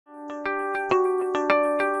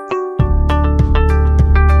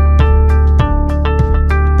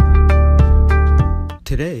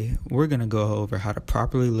Today, we're going to go over how to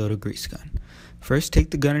properly load a grease gun. First,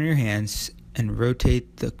 take the gun in your hands and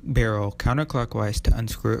rotate the barrel counterclockwise to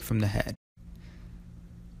unscrew it from the head.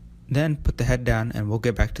 Then, put the head down and we'll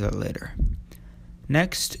get back to that later.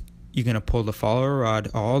 Next, you're going to pull the follower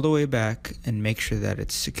rod all the way back and make sure that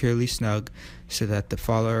it's securely snug so that the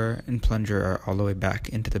follower and plunger are all the way back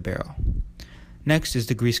into the barrel. Next is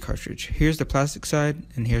the grease cartridge. Here's the plastic side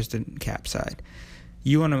and here's the cap side.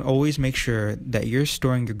 You want to always make sure that you're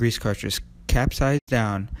storing your grease cartridge capsized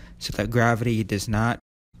down so that gravity does not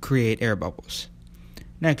create air bubbles.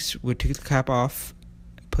 Next, we'll take the cap off,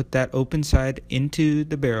 put that open side into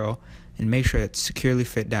the barrel, and make sure it's securely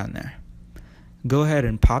fit down there. Go ahead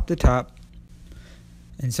and pop the top,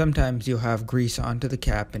 and sometimes you'll have grease onto the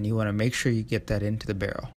cap and you want to make sure you get that into the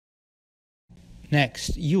barrel.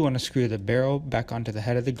 Next, you want to screw the barrel back onto the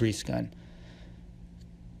head of the grease gun.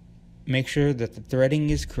 Make sure that the threading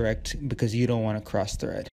is correct because you don't want to cross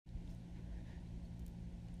thread.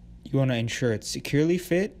 You want to ensure it's securely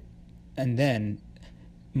fit and then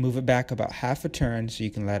move it back about half a turn so you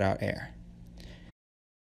can let out air.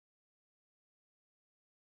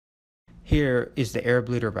 Here is the air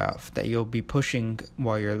bleeder valve that you'll be pushing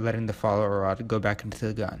while you're letting the follower rod go back into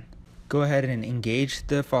the gun. Go ahead and engage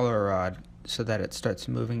the follower rod so that it starts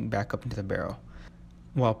moving back up into the barrel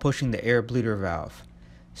while pushing the air bleeder valve.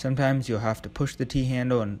 Sometimes you'll have to push the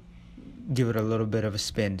T-handle and give it a little bit of a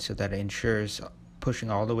spin so that it ensures pushing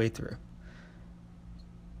all the way through.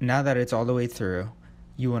 Now that it's all the way through,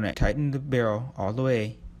 you want to tighten the barrel all the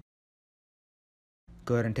way.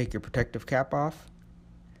 Go ahead and take your protective cap off.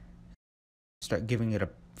 Start giving it a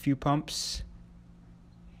few pumps.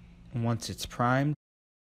 And once it's primed,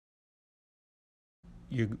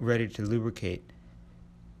 you're ready to lubricate.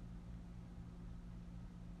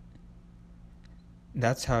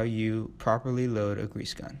 That's how you properly load a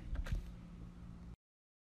grease gun.